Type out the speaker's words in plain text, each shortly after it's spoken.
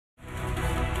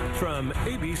From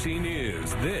ABC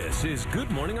News, this is Good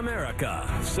Morning America,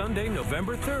 Sunday,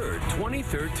 November 3rd,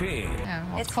 2013. Yeah,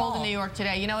 well, it's cold in New York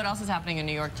today. You know what else is happening in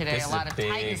New York today? A lot of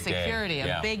tightened security.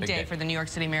 A big day for the New York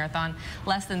City Marathon.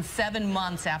 Less than 7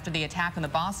 months after the attack on the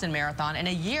Boston Marathon, and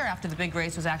a year after the big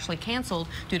race was actually canceled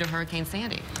due to Hurricane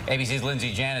Sandy. ABC's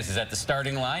Lindsay Janis is at the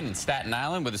starting line in Staten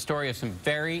Island with a story of some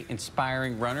very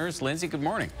inspiring runners. Lindsay, good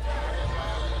morning.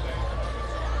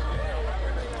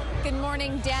 Good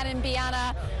morning, Dan and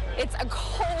Bianna. It's a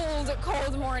cold,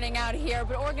 cold morning out here,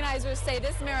 but organizers say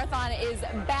this marathon is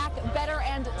back better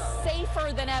and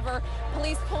safer than ever.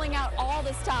 Police pulling out all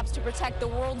the stops to protect the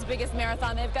world's biggest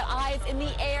marathon. They've got eyes in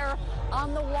the air,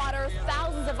 on the water,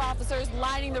 thousands of officers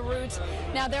lining the route.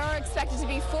 Now, there are expected to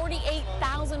be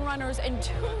 48,000 runners and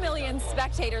 2 million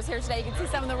spectators here today. You can see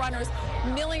some of the runners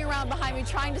milling around behind me,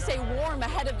 trying to stay warm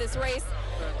ahead of this race.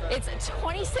 It's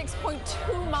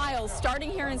 26.2 miles starting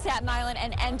here in Staten Island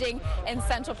and ending in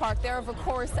Central Park. There are, of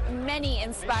course, many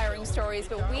inspiring stories,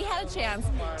 but we had a chance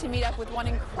to meet up with one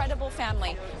incredible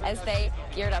family as they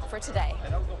geared up for today.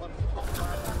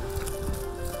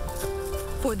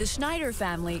 For the Schneider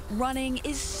family, running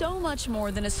is so much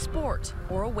more than a sport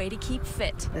or a way to keep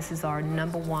fit. This is our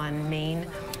 #1 main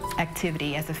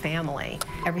activity as a family.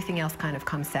 Everything else kind of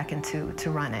comes second to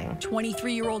running.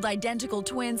 23-year-old identical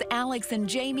twins Alex and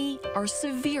Jamie are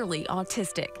severely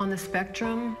autistic. On the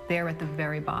spectrum, they're at the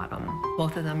very bottom.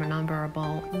 Both of them are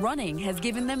nonverbal. Running has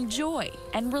given them joy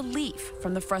and relief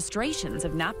from the frustrations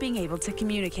of not being able to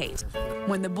communicate.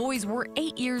 When the boys were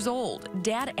 8 years old,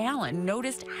 Dad Alan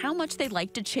noticed how much they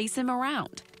liked to chase him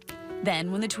around.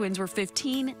 Then, when the twins were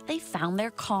 15, they found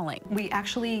their calling. We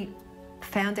actually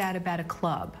found out about a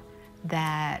club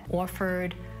that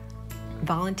offered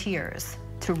volunteers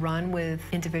to run with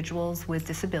individuals with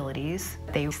disabilities.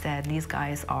 They said these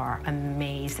guys are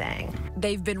amazing.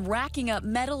 They've been racking up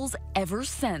medals ever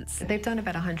since. They've done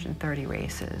about 130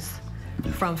 races,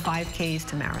 from 5Ks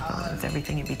to marathons,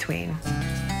 everything in between.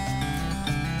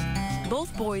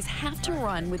 Both boys have to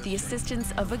run with the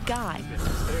assistance of a guide.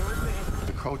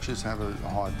 The coaches have a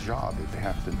hard job. They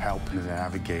have to help them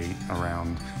navigate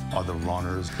around other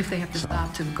runners. If they have to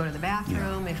stop to go to the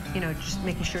bathroom, if, just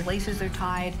making sure laces are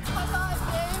tied.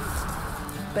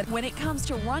 But when it comes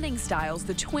to running styles,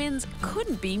 the twins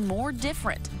couldn't be more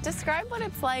different. Describe what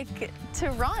it's like to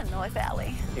run with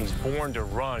Allie. He's born to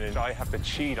run, and I have to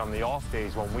cheat on the off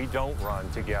days when we don't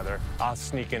run together. I'll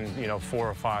sneak in, 4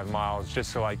 or 5 miles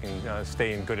just so I can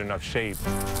stay in good enough shape.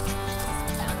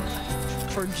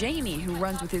 For Jamie, who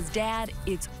runs with his dad,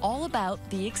 it's all about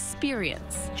the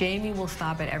experience. Jamie will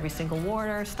stop at every single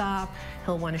water stop.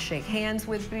 He'll want to shake hands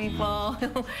with people.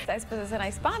 I suppose it's a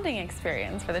nice bonding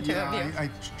experience for the two of you. I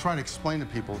try to explain to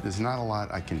people there's not a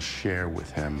lot I can share with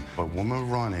him, but when we're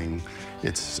running,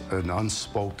 it's an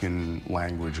unspoken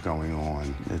language going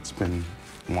on. It's been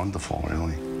wonderful,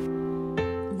 really.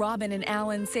 Robin and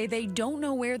Alan say they don't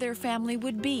know where their family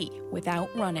would be without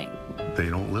running. They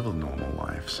don't live a normal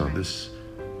life, so this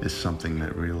is something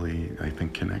that really, I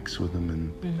think, connects with them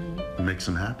and makes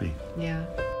them happy. Yeah.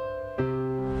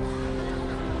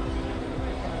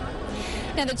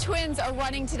 Now, the twins are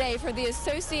running today for the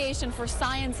Association for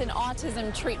Science and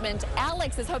Autism Treatment.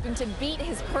 Alex is hoping to beat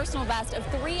his personal best of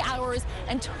 3 hours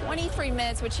and 23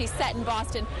 minutes, which he set in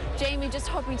Boston. Jamie just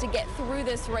hoping to get through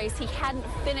this race. He hadn't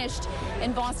finished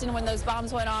in Boston when those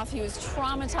bombs went off. He was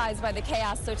traumatized by the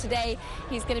chaos, so today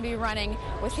he's going to be running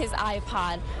with his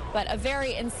iPod. But a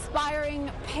very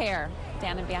inspiring pair,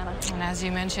 Dan and Bianna. And as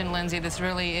you mentioned, Lindsay, this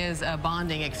really is a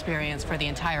bonding experience for the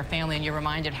entire family, and you're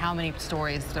reminded how many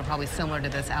stories that are probably similar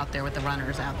to this out there with the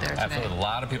runners out there today. Absolutely. A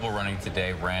lot of people running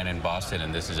today ran in Boston,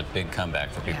 and this is a big comeback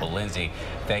for people. Lindsay,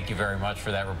 thank you very much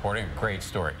for that reporting. A great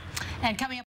story. And coming up